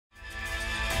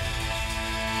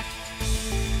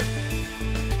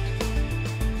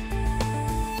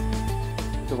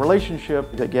The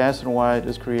relationship that Gas and Wyatt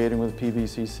is creating with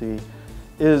PVCC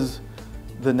is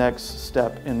the next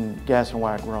step in Gas and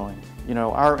Wyatt growing. You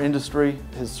know, our industry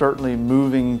is certainly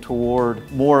moving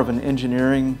toward more of an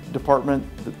engineering department.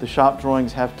 The shop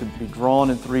drawings have to be drawn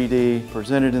in 3D,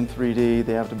 presented in 3D,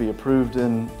 they have to be approved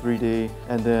in 3D,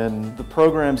 and then the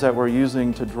programs that we're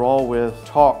using to draw with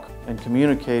talk and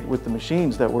communicate with the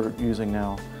machines that we're using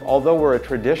now. Although we're a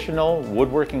traditional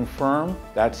woodworking firm,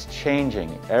 that's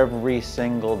changing every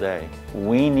single day.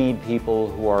 We need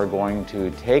people who are going to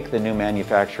take the new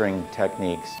manufacturing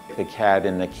techniques, the CAD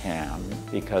and the CAM,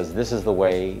 because this is the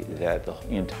way that the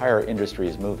entire industry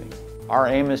is moving. Our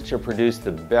aim is to produce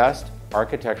the best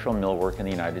architectural millwork in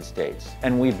the United States.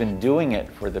 And we've been doing it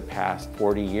for the past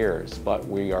 40 years, but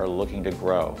we are looking to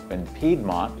grow. And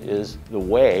Piedmont is the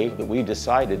way that we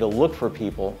decided to look for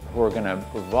people who are going to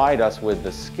provide us with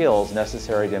the skills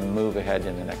necessary to move ahead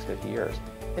in the next 50 years.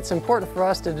 It's important for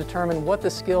us to determine what the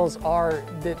skills are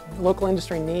that local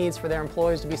industry needs for their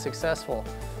employees to be successful.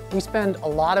 We spend a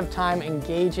lot of time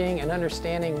engaging and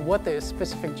understanding what the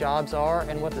specific jobs are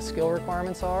and what the skill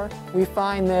requirements are. We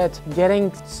find that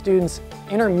getting students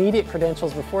intermediate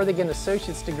credentials before they get an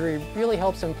associate's degree really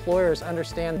helps employers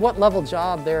understand what level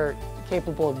job they're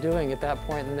capable of doing at that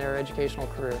point in their educational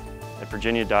career. At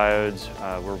Virginia Diodes,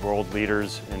 we're world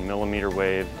leaders in millimeter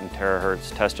wave and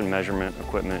terahertz test and measurement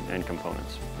equipment and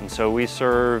components. And so we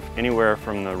serve anywhere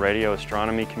from the radio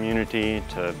astronomy community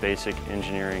to basic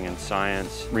engineering and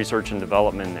science, research and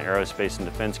development in the aerospace and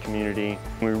defense community.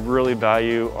 We really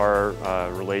value our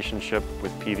relationship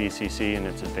with PVCC and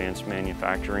its advanced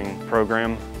manufacturing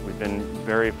program. We've been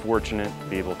very fortunate to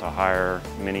be able to hire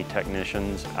many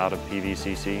technicians out of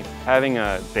PVCC. Having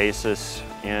a basis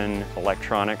in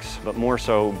electronics, but more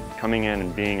so coming in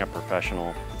and being a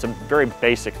professional. It's a very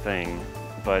basic thing,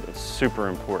 but it's super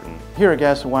important. Here at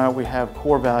Gas and Wyatt we have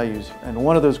core values, and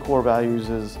one of those core values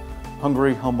is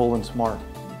hungry, humble, and smart.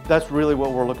 That's really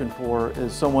what we're looking for,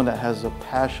 is someone that has a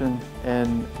passion,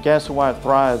 and Gas and Wyatt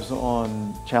thrives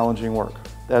on challenging work.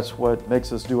 That's what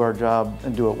makes us do our job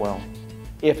and do it well.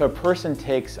 If a person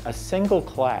takes a single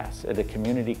class at a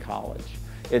community college,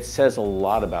 it says a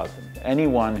lot about them.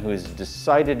 Anyone who has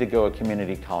decided to go a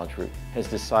community college route has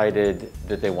decided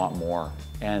that they want more,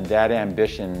 and that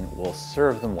ambition will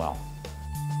serve them well.